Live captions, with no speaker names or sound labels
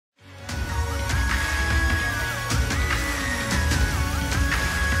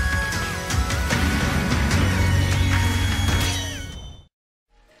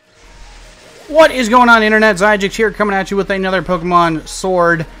What is going on, Internet? Xiagax here, coming at you with another Pokemon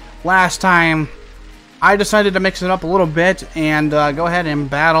Sword. Last time, I decided to mix it up a little bit and go ahead and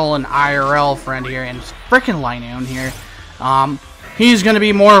battle an IRL friend here, and it's frickin' Linoon here. He's going to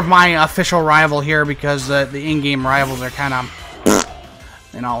be more of my official rival here because the in-game rivals are kind of,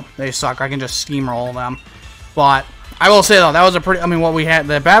 you know, they suck. I can just steamroll them. But I will say, though, that was a pretty, I mean, what we had,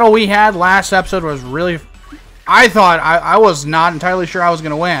 the battle we had last episode was really, I thought, I was not entirely sure I was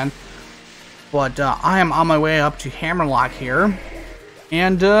going to win. But I am on my way up to Hammerlocke here.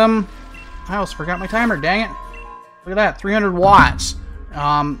 And I almost forgot my timer, dang it. Look at that, 300 watts.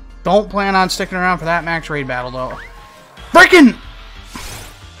 Don't plan on sticking around for that max raid battle, though. Freaking!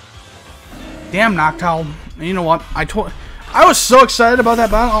 Damn, Noctowl. You know what? I was so excited about that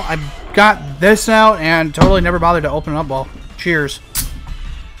battle. I got this out and totally never bothered to open it up. Well, cheers.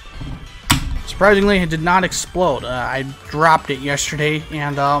 Surprisingly, it did not explode. I dropped it yesterday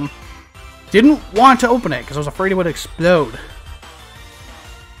and didn't want to open it because I was afraid it would explode.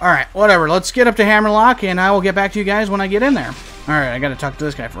 Alright, whatever. Let's get up to Hammerlocke and I will get back to you guys when I get in there. Alright, I gotta talk to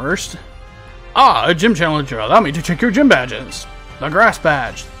this guy first. Ah, a gym challenger. Allow me to check your gym badges. The grass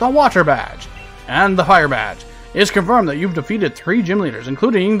badge, the water badge, and the fire badge. It is confirmed that you've defeated 3 gym leaders,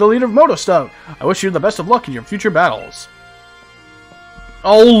 including the leader of Motostoke. I wish you the best of luck in your future battles.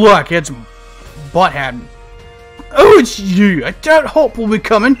 Oh look, it's Butthead. Oh, it's you. I doubt Hope will be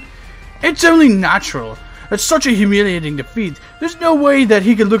coming. It's only natural. It's such a humiliating defeat. There's no way that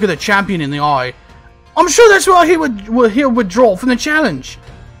he could look at the champion in the eye. I'm sure that's why he'll withdraw from the challenge.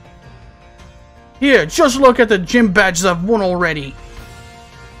 Here, just look at the gym badges I've won already.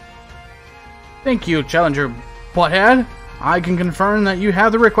 Thank you, Challenger Butthead. I can confirm that you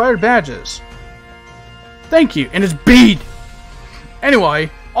have the required badges. Thank you, and it's beat. Anyway,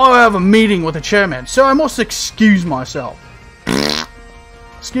 I have a meeting with the chairman, so I must excuse myself.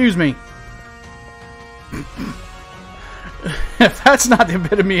 Excuse me. If that's not the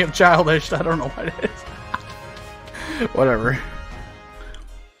epitome of childish, I don't know what it is. Whatever.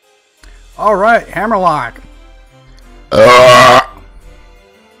 Alright, Hammerlocke. That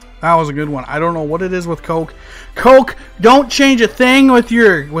was a good one. I don't know what it is with Coke. Coke, don't change a thing with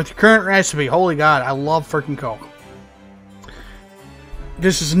your current recipe. Holy God, I love freaking Coke.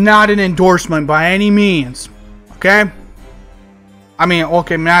 This is not an endorsement by any means. Okay? I mean,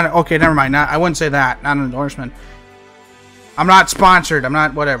 okay, okay, never mind. I wouldn't say that. Not an endorsement. I'm not sponsored. I'm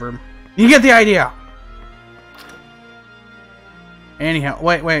not whatever. You get the idea. Anyhow,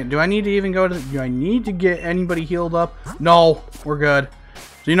 wait. Do I need to even go to... Do I need to get anybody healed up? No, we're good.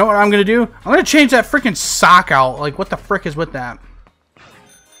 So you know what I'm going to do? I'm going to change that freaking sock out. Like, what the frick is with that?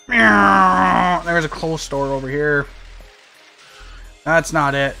 There's a clothes store over here. That's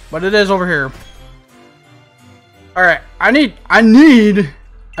not it. But it is over here. Alright, I need a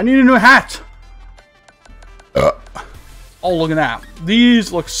new hat. Oh, look at that.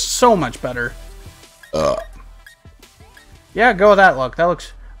 These look so much better. Yeah, go with that look. That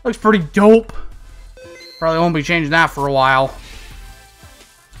looks pretty dope. Probably won't be changing that for a while.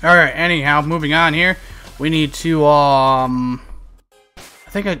 Alright, anyhow, moving on here. We need to, I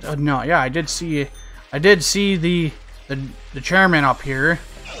think no, yeah, I did see the chairman up here.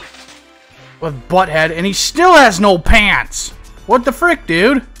 With Butthead, and he still has no pants. What the frick,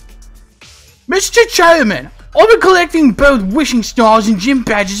 dude? Mr. Chairman, I've been collecting both wishing stars and gym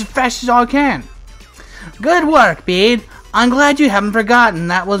badges as fast as I can. Good work, Bede. I'm glad you haven't forgotten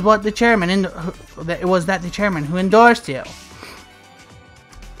that was what the chairman the chairman who endorsed you.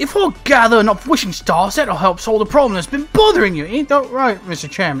 If we'll gather enough wishing stars, that'll help solve the problem that's been bothering you. Ain't that right, Mr.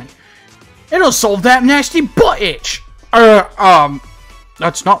 Chairman? It'll solve that nasty butt itch.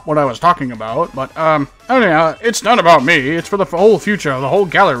 That's not what I was talking about, but, anyhow, it's not about me, it's for the whole future of the whole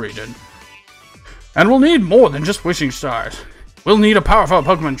Galar region. And we'll need more than just wishing stars. We'll need a powerful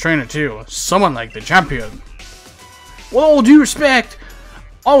Pokemon trainer, too. Someone like the champion. With all due respect,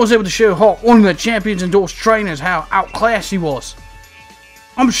 I was able to show one of the champion's endorsed trainers how outclassed he was.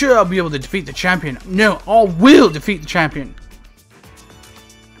 I'm sure I'll be able to defeat the champion. No, I will defeat the champion.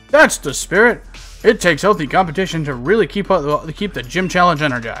 That's the spirit. It takes healthy competition to really keep the gym challenge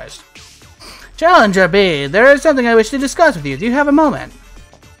energized. Challenger B, there is something I wish to discuss with you. Do you have a moment?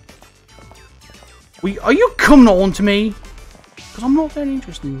 Are you coming on to me? Because I'm not that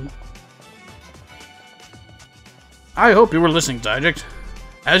interested in you. I hope you were listening, Xiagax.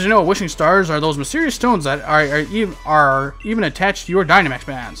 As you know, wishing stars are those mysterious stones that are even attached to your Dynamax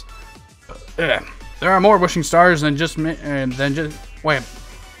bands. There are more wishing stars than just wait.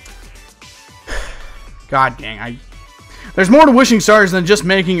 God dang, there's more to wishing stars than just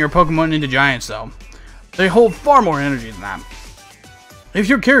making your Pokemon into giants, though. They hold far more energy than that. If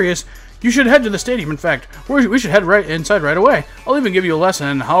you're curious, You should head to the stadium. In fact, we should head right inside right away. I'll even give you a lesson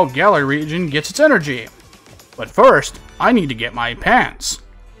on how gallery region gets its energy. But first, I need to get my pants.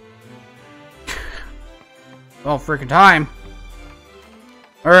 Well, freaking time.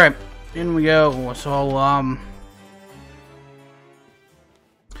 Alright, in we go. So,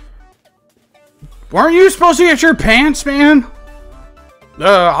 weren't you supposed to get your pants, man?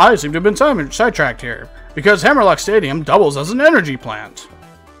 I seem to have been sidetracked here. Because Hammerlocke Stadium doubles as an energy plant.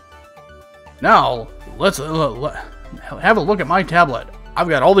 Now, let's have a look at my tablet. I've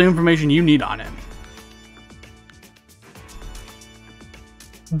got all the information you need on it.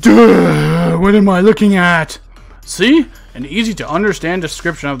 Duh! What am I looking at? See? An easy to understand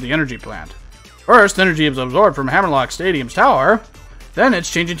description of the energy plant. First, energy is absorbed from Hammerlocke Stadium's tower. Then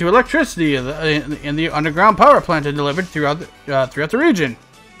it's changed into electricity in the underground power plant and delivered throughout the region.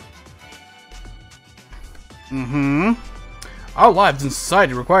 Our lives in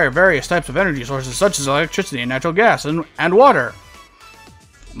society require various types of energy sources such as electricity and natural gas and water.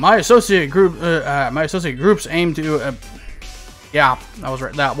 My associate groups aim to yeah,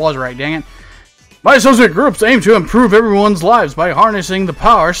 that was right, dang it. My associate groups aim to improve everyone's lives by harnessing the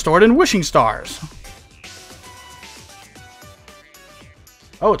power stored in wishing stars.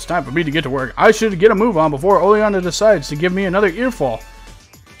 Oh, it's time for me to get to work. I should get a move on before Oleana decides to give me another earful.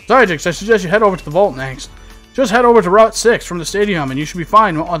 Xiagax, I suggest you head over to the vault next. Just head over to Route 6 from the stadium and you should be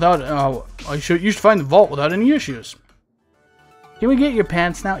fine without, you should find the vault without any issues. Can we get your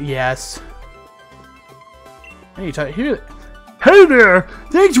pants now? Yes. Hey, here. Hey there!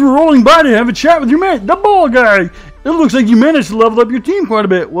 Thanks for rolling by to have a chat with your mate, the ball guy! It looks like you managed to level up your team quite a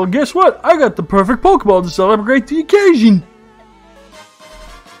bit. Well, guess what? I got the perfect Pokeball to celebrate the occasion!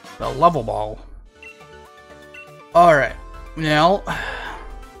 The level ball. Alright. Now,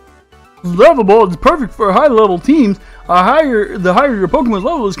 level ball is perfect for high-level teams. The higher your Pokemon's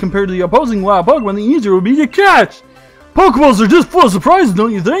level is compared to the opposing wild Pokemon, the easier it will be to catch! Pokeballs are just full of surprises,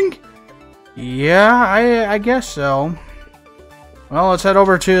 don't you think? Yeah, I guess so. Well, let's head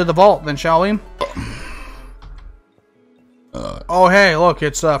over to the vault then, shall we? Oh, hey, look,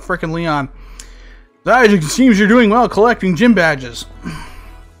 it's frickin' Leon. It seems you're doing well collecting gym badges.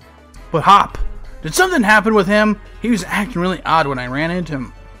 But Hop, did something happen with him? He was acting really odd when I ran into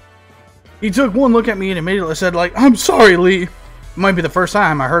him. He took one look at me and immediately said, like, "I'm sorry, Lee." It might be the first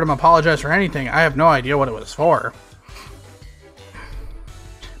time I heard him apologize for anything. I have no idea what it was for.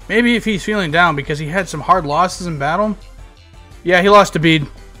 Maybe if he's feeling down because he had some hard losses in battle? Yeah, he lost to Bede.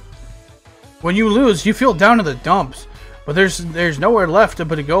 When you lose, you feel down to the dumps. But there's nowhere left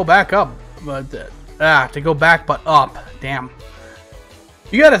but to go back up. But to go back but up. Damn.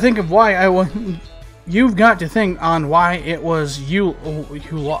 You got to think of why you've got to think on why it was you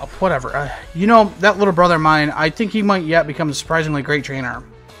whatever. You know, that little brother of mine, I think he might yet become a surprisingly great trainer.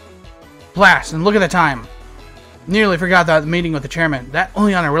 Blast, and look at the time. Nearly forgot that meeting with the chairman. That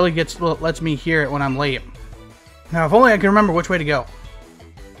Oleana really lets me hear it when I'm late. Now, if only I can remember which way to go.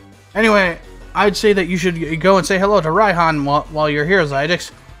 Anyway, I'd say that you should go and say hello to Raihan while you're here,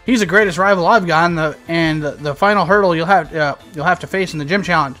 Xiagax. He's the greatest rival I've got, and the final hurdle you'll have to face in the gym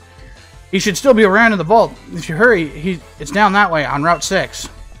challenge. He should still be around in the vault. If you hurry, it's down that way on Route 6.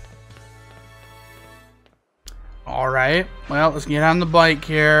 Alright, well, let's get on the bike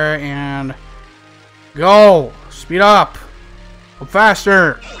here and go! Speed up! Go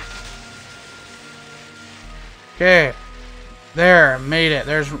faster! Okay, there, made it.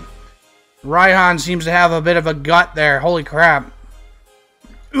 There's Raihan seems to have a bit of a gut there. Holy crap!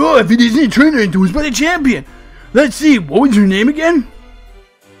 Oh, if it isn't a trainer endorsed by the champion. Let's see. What was your name again?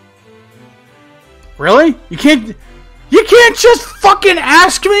 Really? You can't just fucking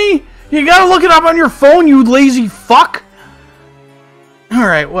ask me. You gotta look it up on your phone, you lazy fuck. All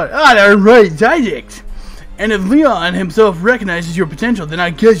right, what? All right, Xiagax. And if Leon himself recognizes your potential, then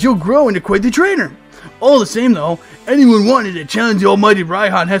I guess you'll grow into quite the trainer. All the same, though, anyone wanting to challenge the almighty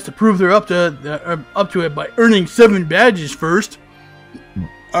Raihan has to prove they're up to it by earning 7 badges first.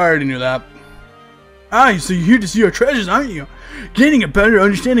 I already knew that. Ah, so you're here to see our treasures, aren't you? Gaining a better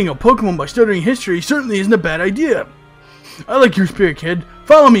understanding of Pokemon by studying history certainly isn't a bad idea. I like your spirit, kid.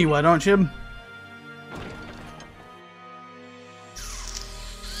 Follow me, why don't you?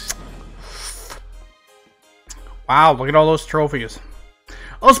 Wow, look at all those trophies.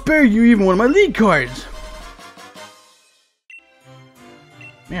 I'll spare you even one of my lead cards.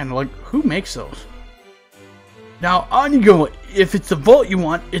 Man, like, who makes those? Now, on you go. If it's the vault you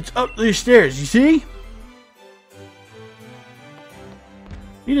want, it's up the stairs, you see?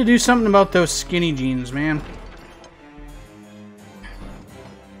 Need to do something about those skinny jeans, man.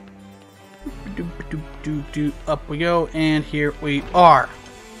 Up we go, and here we are.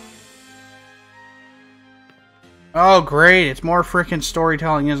 Oh, great. It's more freaking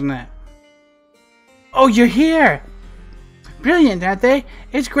storytelling, isn't it? Oh, you're here! Brilliant, aren't they?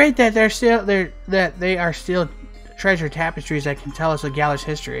 It's great that they are still treasure tapestries that can tell us of Galar's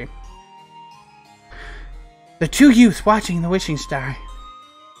history. The two youths watching the wishing star.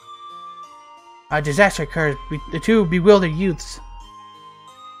 A disaster occurs. The two bewildered youths.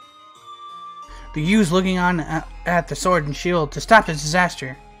 The youths looking on at the sword and shield to stop the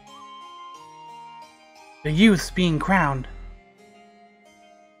disaster. The youths being crowned.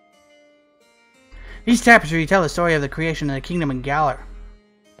 These tapestries tell the story of the creation of the kingdom in Galar.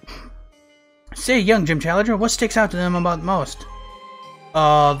 Say, young Gym Challenger, what sticks out to them about most?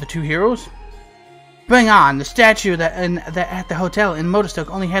 The two heroes? Bring on, the statue that at the hotel in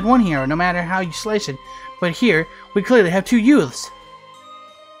Modestoke only had one hero, no matter how you slice it. But here, we clearly have two youths.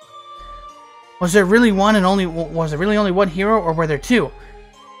 Was there really only one hero, or were there two?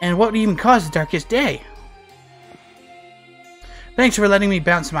 And what even caused the darkest day? Thanks for letting me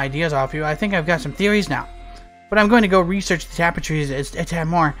bounce some ideas off you. I think I've got some theories now. But I'm going to go research the tapestries a tad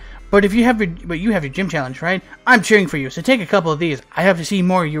more. But you have your gym challenge, right? I'm cheering for you, so take a couple of these. I have to see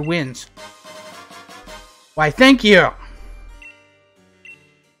more of your wins. Why, thank you!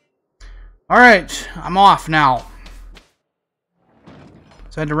 Alright, I'm off now.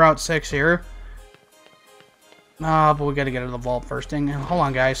 Let's head to Route 6 here. But we gotta get out of the vault first thing. Hold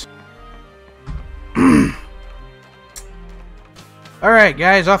on, guys. Alright,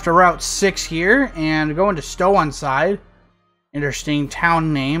 guys, off to Route 6 here, and going to Stow on Side. Interesting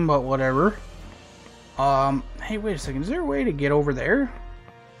town name, but whatever. Hey, wait a second, is there a way to get over there?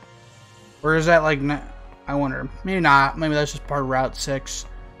 Or is that like, I wonder, maybe not, maybe that's just part of Route 6.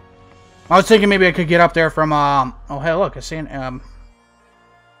 I was thinking maybe I could get up there from, oh hey look, is that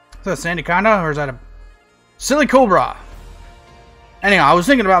a Sandaconda, or is that a Silly Cobra? Anyhow, I was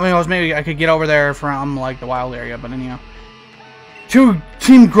thinking about maybe I could get over there from, like, the wild area, but anyhow. Two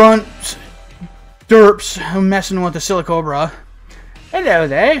Team Grunts, derps, messing with the Silly Cobra. Hello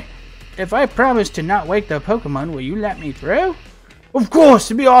there. If I promise to not wake the Pokemon, will you let me through? Of course,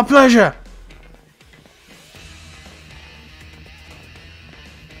 it'd be our pleasure.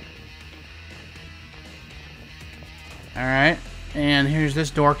 Alright, and here's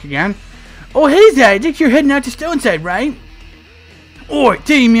this dork again. Oh, hey there, I think you're heading out to Stoneside, right? Oi,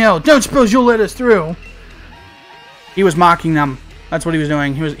 Team Yell, don't suppose you'll let us through? He was mocking them. That's what he was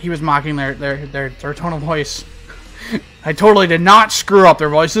doing. He was mocking their tone of voice. I totally did not screw up their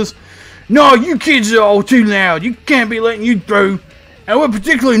voices. No, you kids are all too loud. You can't be letting you through. And we're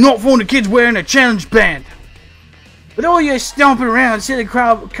particularly not fond of kids wearing a challenge band. With all your stomping around, silly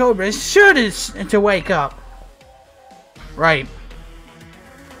Cobra is sure to wake up. Right.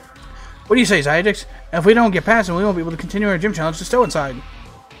 What do you say, Xiagax? If we don't get past him, we won't be able to continue our gym challenge to Stow inside.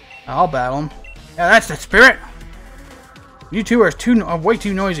 I'll battle him. Yeah, that's the spirit. You two are way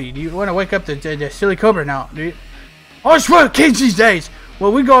too noisy. Do you want to wake up the Silly Cobra now? Do you? I swear, kids these days.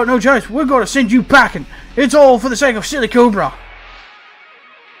 Well, we got no choice. We're going to send you packing. It's all for the sake of Silly Cobra.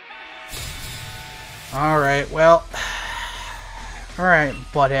 Alright, well. Alright,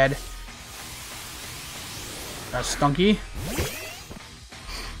 butthead. That's Stunky.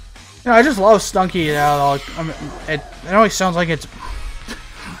 Yeah, I just love Stunky. It always sounds like it's.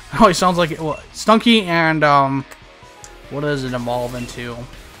 It always sounds like it. Well, Stunky and what does it evolve into?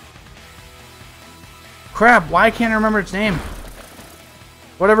 Crap! Why can't I remember its name?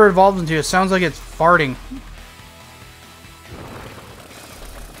 Whatever it evolves into, it sounds like it's farting.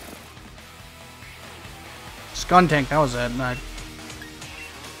 Skuntank, that was it.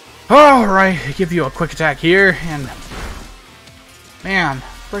 Alright, give you a quick attack here, and man,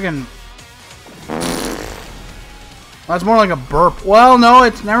 friggin'. That's more like a burp. Well, no,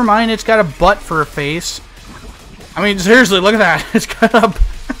 it's never mind. It's got a butt for a face. I mean, seriously, look at that. It's got a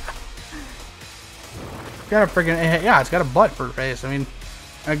friggin', yeah, it's got a butt for a face. I mean,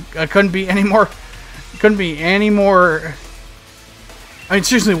 I couldn't be any more. Couldn't be any more. I mean,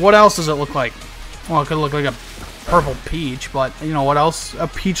 seriously, what else does it look like? Well, it could look like a purple peach, but you know what else a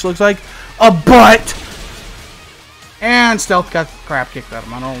peach looks like? A butt! And Stealth got crap kicked out of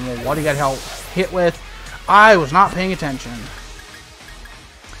him. I don't know what he got hit with. I was not paying attention.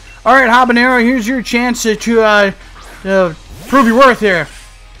 Alright, Habanero, here's your chance to prove your worth here.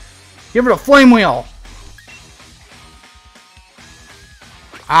 Give it a flame wheel.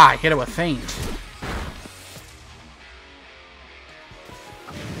 Ah, I hit it with feint.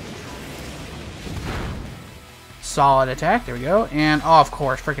 Solid attack, there we go. And, oh, of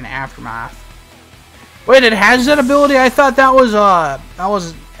course, freaking Aftermath. Wait, it has that ability? I thought that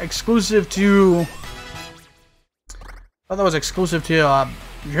was exclusive to... I thought that was exclusive to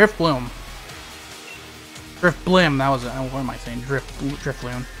Drift Bloom. Drift Blim, that was, what am I saying?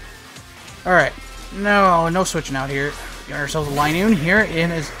 Drifloon. Alright, no switching out here. Got ourselves a Linoon here,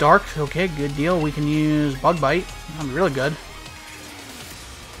 and it's dark. Okay, good deal. We can use Bug Bite. That'll be really good.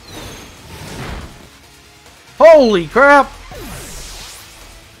 Holy crap!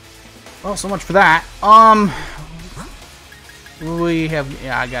 Well, so much for that. We have,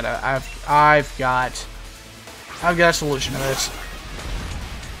 yeah, I've got a solution to this.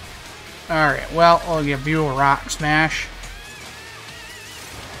 Alright, well, I'll give you a Rock Smash.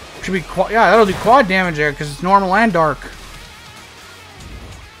 Should be, yeah, that'll do quad damage there, because it's normal and dark.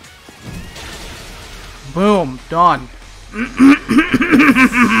 Boom, done.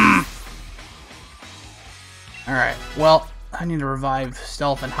 Alright, well, I need to revive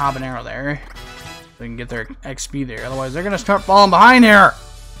Stealth and Habanero there. So we can get their XP there, otherwise they're gonna start falling behind here!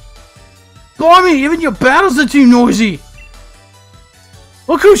 Blimey, even your battles are too noisy!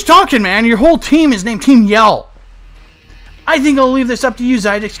 Look who's talking, man! Your whole team is named Team Yell! I think I'll leave this up to you,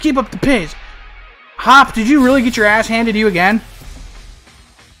 Xiagax. Keep up the pace. Hop, did you really get your ass handed to you again?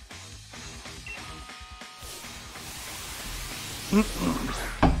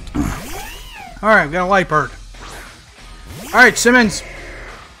 Alright, we got a Light Bird. Alright, Simmons.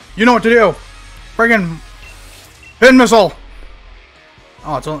 You know what to do. Friggin' Pin Missile.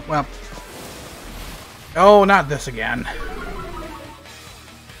 Oh, it's only, well. Oh, not this again.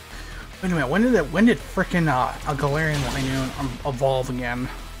 Wait a minute, when did frickin' a Galarian Linoon evolve again?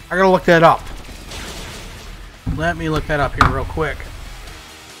 I gotta look that up. Let me look that up here real quick.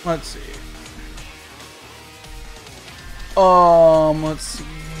 Let's see. Let's see.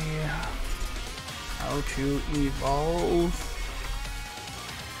 How to evolve.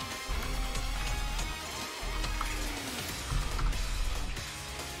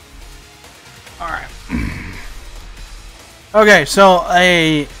 Alright. Okay, so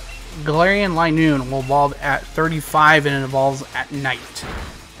a Galarian Linoon will evolve at 35 and it evolves at night.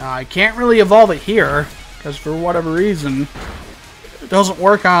 I can't really evolve it here because for whatever reason it doesn't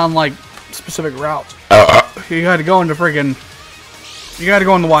work on like specific routes. You gotta go into friggin', you gotta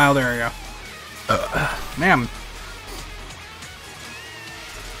go in the wild area. Man.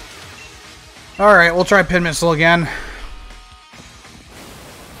 Alright, we'll try Pin Missile again.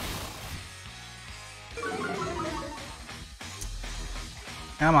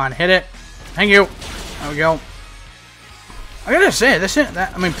 Come on, hit it. Thank you. There we go. I gotta say,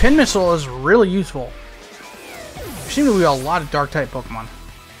 I mean, Pin Missile is really useful. There seem to be a lot of Dark-type Pokemon.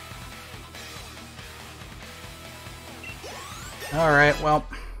 Alright, well.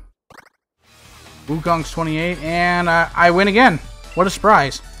 Wukong's 28, and I win again. What a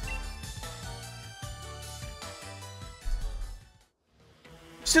surprise.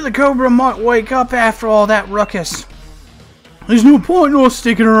 Silicobra might wake up after all that ruckus. There's no point in us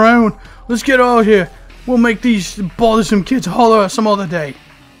sticking around. Let's get out of here. We'll make these bothersome kids holler some other day.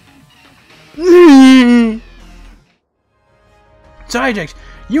 Xiagax,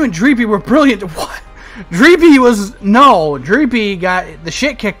 you and Dreepy were brilliant. What? Dreepy got the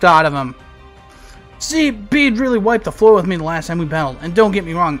shit kicked out of him. See, Bede really wiped the floor with me the last time we battled. And don't get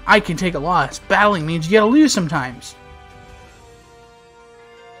me wrong, I can take a loss. Battling means you gotta lose sometimes.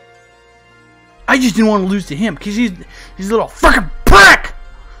 I just didn't want to lose to him, because he's a little frickin' prick!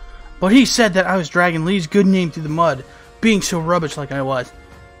 But he said that I was dragging Lee's good name through the mud, being so rubbish like I was.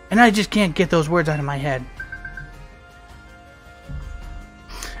 And I just can't get those words out of my head.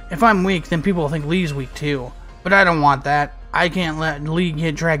 If I'm weak, then people will think Lee's weak too. But I don't want that. I can't let Lee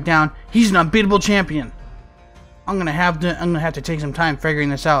get dragged down. He's an unbeatable champion. I'm gonna have to take some time figuring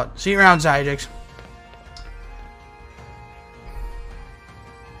this out. See you around, Xiagax.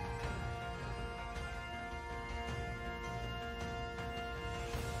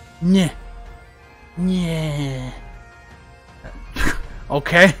 Yeah. Yeah.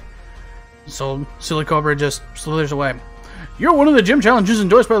 Okay. So Silicobra just slithers away. You're one of the gym challenges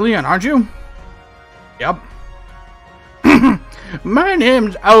endorsed by Leon, aren't you? Yep. My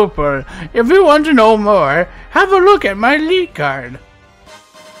name's Opal. If you want to know more, have a look at my league card.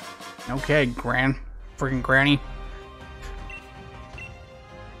 Okay, freaking granny.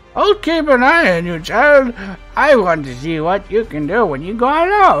 I'll keep an eye on you, child. I want to see what you can do when you go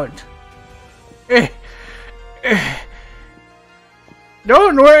out.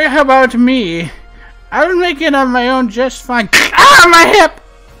 Don't worry about me. I'll make it on my own just fine. Ah, my hip!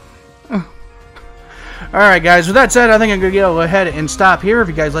 Alright guys, with that said, I think I'm going to go ahead and stop here. If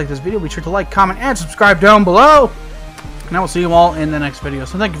you guys like this video, be sure to like, comment, and subscribe down below. And I will see you all in the next video.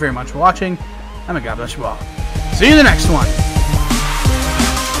 So thank you very much for watching, and may God bless you all. See you in the next one.